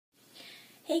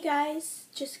Hey guys,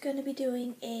 just going to be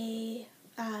doing a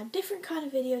different kind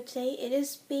of video today. It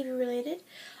is baby related.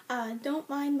 Don't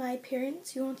mind my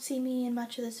appearance. You won't see me in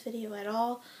much of this video at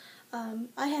all.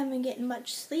 I haven't been getting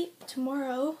much sleep.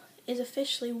 Tomorrow is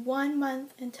officially 1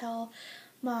 month until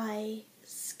my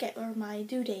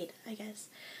due date, I guess.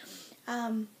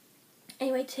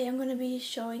 Anyway, today I'm going to be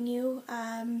showing you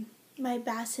my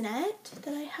bassinet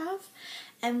that I have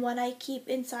and what I keep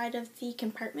inside of the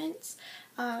compartments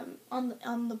on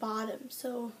the bottom.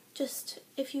 So just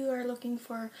if you are looking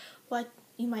for what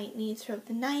you might need throughout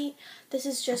the night, this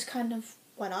is just kind of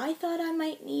what I thought I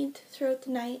might need throughout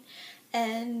the night,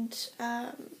 and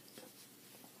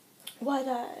what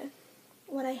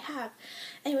I have.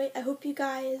 Anyway, I hope you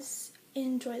guys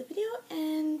enjoy the video,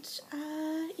 and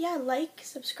yeah, like,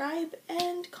 subscribe,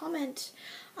 and comment.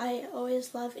 I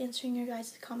always love answering your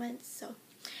guys' comments, so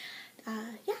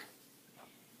yeah.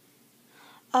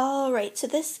 Alright, so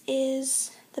this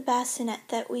is the bassinet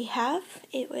that we have.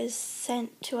 It was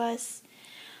sent to us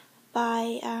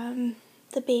by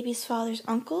the baby's father's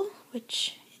uncle,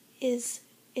 which is,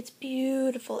 it's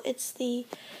beautiful. It's the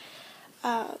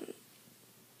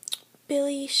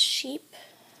Billy Sheep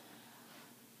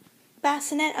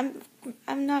bassinet.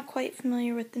 I'm not quite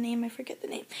familiar with the name. I forget the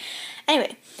name.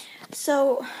 Anyway,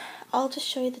 so I'll just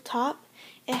show you the top.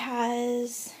 It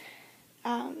has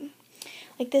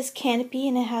like this canopy,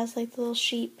 and it has like the little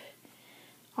sheep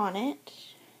on it,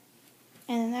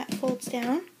 and then that folds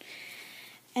down,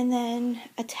 and then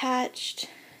attached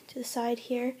to the side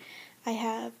here I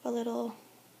have a little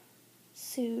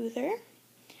soother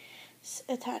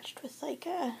attached with like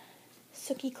a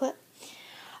sookie clip.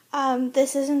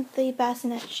 This isn't the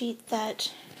bassinet sheet that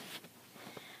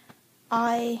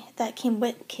came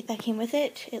with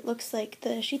it. It looks like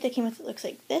the sheet that came with it looks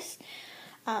like this,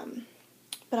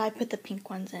 but I put the pink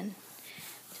ones in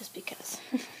just because.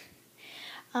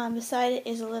 Beside it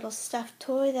is a little stuffed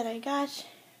toy that I got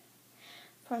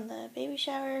from the baby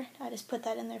shower. I just put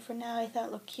that in there for now. I thought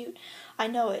it looked cute. I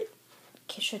know it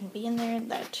shouldn't be in there, and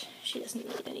that she doesn't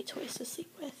need any toys to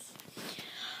sleep with.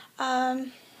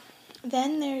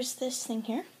 Then there's this thing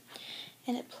here,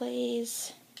 and it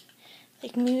plays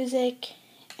like music,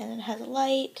 and it has a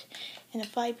light and a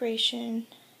vibration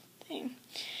thing.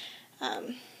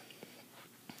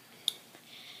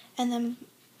 And then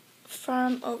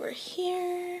from over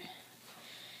here,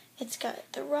 it's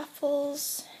got the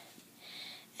ruffles,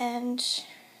 and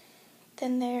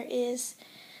then there is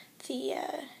the,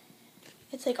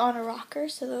 it's like on a rocker,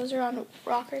 so those are on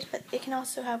rockers, but it can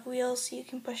also have wheels so you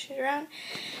can push it around,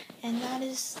 and that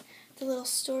is the little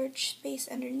storage space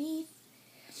underneath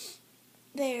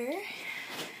there.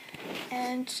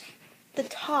 And the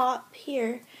top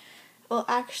here will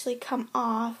actually come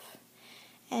off,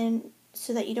 and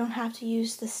so that you don't have to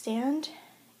use the stand,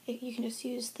 you can just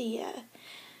use the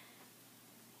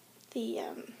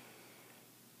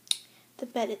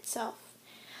bed itself.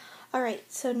 Alright,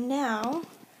 so now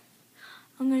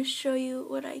I'm going to show you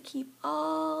what I keep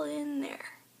all in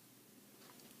there.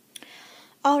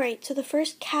 Alright, so the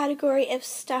first category of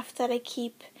stuff that I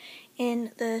keep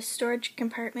in the storage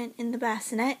compartment in the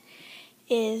bassinet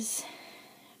is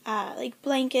like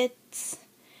blankets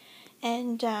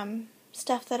and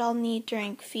stuff that I'll need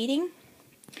during feeding.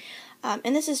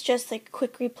 And this is just like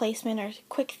quick replacement or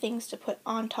quick things to put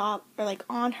on top or like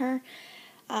on her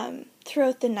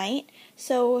throughout the night.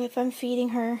 So if I'm feeding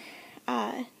her,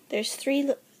 there's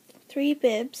three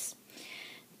bibs,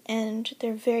 and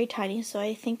they're very tiny, so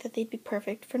I think that they'd be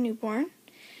perfect for newborn.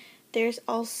 There's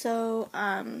also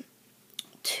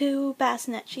 2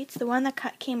 bassinet sheets, the one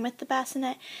that came with the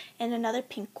bassinet and another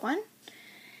pink one,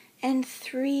 and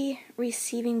 3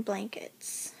 receiving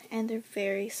blankets, and they're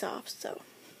very soft, so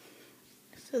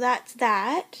that's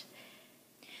that.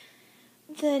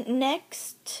 The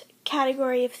next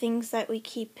category of things that we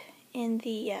keep in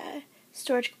the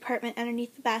storage compartment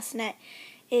underneath the bassinet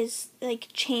is like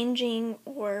changing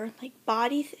or like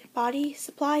body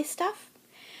supply stuff.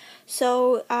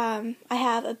 So I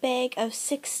have a bag of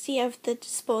 60 of the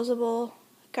disposable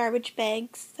garbage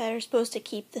bags that are supposed to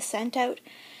keep the scent out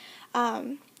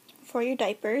for your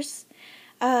diapers.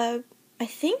 I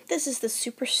think this is the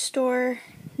Superstore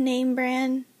name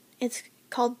brand. It's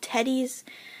called Teddy's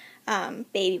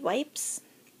baby wipes.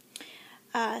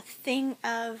 A thing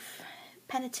of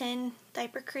Peniton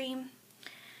diaper cream.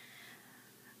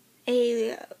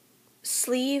 A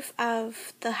sleeve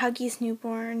of the Huggies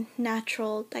Newborn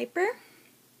Natural Diaper.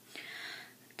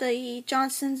 The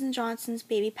Johnson's & Johnson's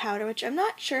baby powder, which I'm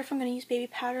not sure if I'm going to use baby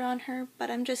powder on her, but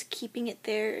I'm just keeping it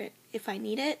there if I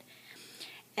need it.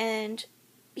 And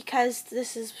because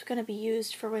this is going to be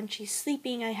used for when she's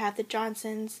sleeping, I have the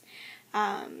Johnson's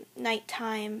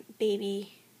nighttime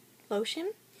baby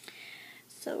lotion.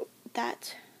 So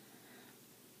that's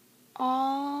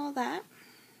all that.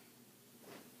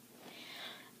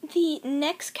 The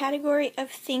next category of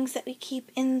things that we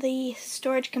keep in the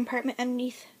storage compartment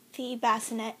underneath the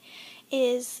bassinet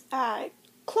is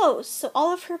clothes. So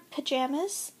all of her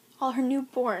pajamas, all her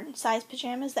newborn size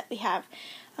pajamas that we have,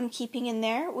 I'm keeping in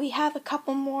there. We have a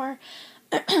couple more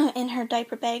in her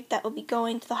diaper bag that will be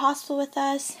going to the hospital with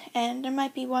us, and there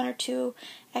might be 1 or 2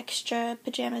 extra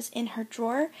pajamas in her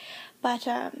drawer. But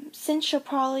since she'll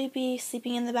probably be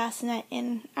sleeping in the bassinet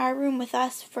in our room with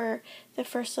us for the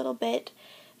first little bit,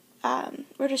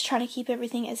 we're just trying to keep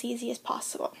everything as easy as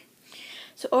possible.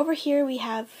 So over here we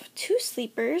have 2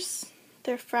 sleepers.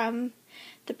 They're from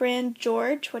the brand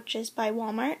George, which is by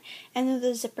Walmart, and they're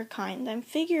the zipper kind. I'm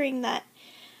figuring that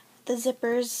the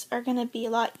zippers are going to be a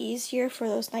lot easier for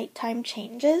those nighttime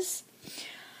changes.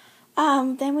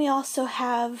 Then we also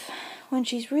have, when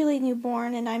she's really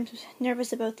newborn and I'm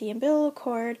nervous about the umbilical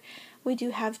cord, we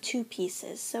do have 2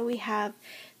 pieces. So we have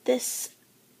this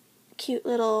cute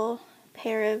little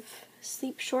pair of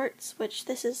sleep shorts, which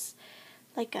this is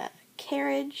like a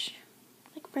carriage,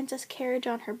 like princess carriage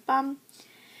on her bum,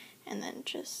 and then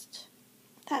just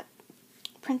that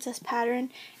princess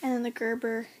pattern, and then the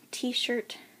Gerber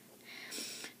t-shirt.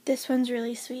 This one's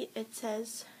really sweet. It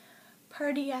says,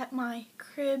 "Party at my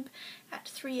crib at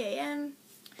 3 a.m.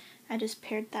 I just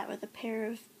paired that with a pair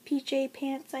of PJ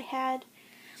pants I had.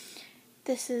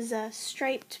 This is a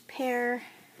striped pair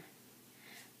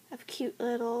of cute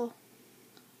little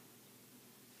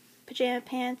pajama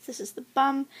pants. This is the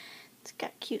bum. It's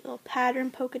got cute little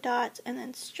pattern polka dots and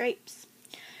then stripes.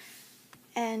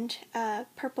 And a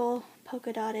purple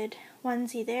polka dotted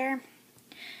onesie there.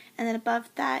 And then above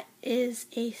that is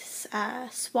a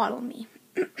Swaddle Me.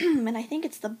 And I think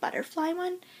it's the butterfly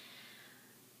one.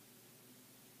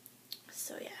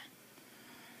 So yeah.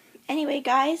 Anyway,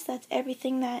 guys, that's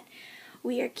everything that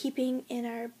we are keeping in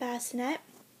our bassinet.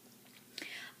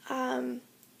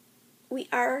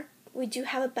 We do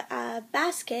have a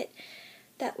basket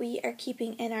that we are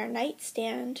keeping in our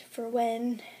nightstand for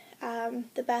when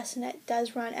the bassinet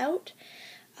does run out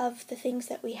of the things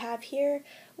that we have here.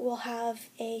 We'll have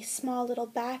a small little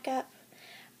backup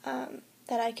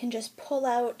that I can just pull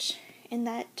out in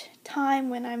that time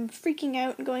when I'm freaking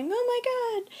out and going, oh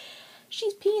my god,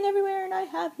 she's peeing everywhere and I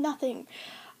have nothing.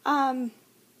 And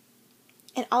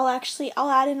I'll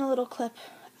add in a little clip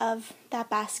of that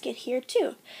basket here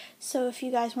too. So if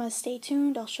you guys want to stay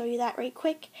tuned, I'll show you that right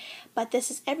quick. But this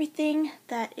is everything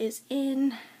that is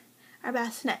in our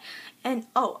bassinet. And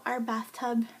oh, our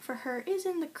bathtub for her is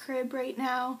in the crib right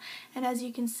now. And as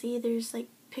you can see, there's like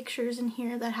pictures in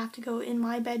here that have to go in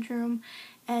my bedroom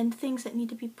and things that need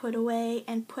to be put away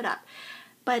and put up.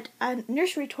 But a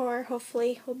nursery tour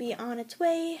hopefully will be on its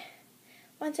way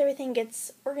once everything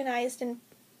gets organized and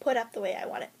put up the way I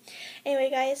want it.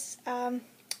 Anyway, guys,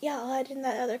 yeah, I'll add in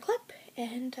that other clip,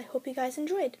 and I hope you guys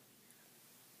enjoyed.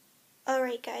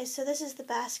 Alright, guys, so this is the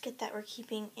basket that we're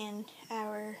keeping in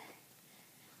our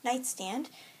nightstand.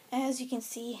 And as you can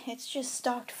see, it's just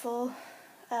stocked full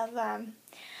of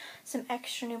some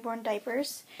extra newborn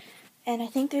diapers. And I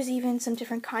think there's even some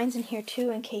different kinds in here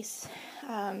too, in case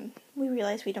we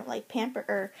realize we don't like Pamper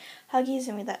or Huggies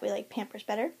and that we like Pampers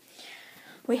better.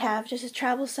 We have just a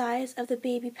travel size of the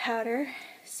baby powder,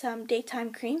 some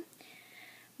daytime cream,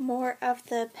 more of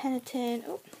the Penitent,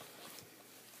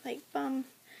 like bum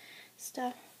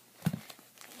stuff,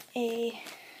 a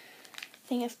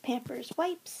thing of Pampers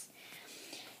wipes,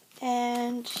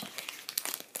 and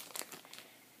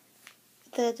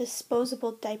the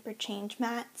disposable diaper change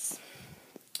mats.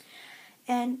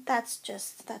 And that's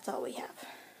all we have.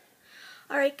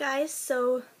 Alright, guys,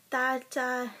 so that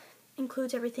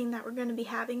includes everything that we're going to be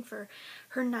having for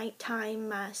her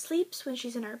nighttime sleeps when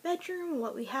she's in our bedroom,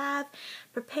 what we have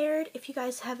prepared. If you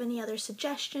guys have any other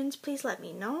suggestions, please let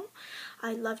me know.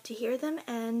 I'd love to hear them,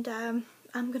 and I'm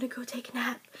going to go take a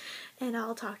nap, and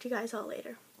I'll talk to you guys all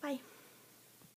later. Bye.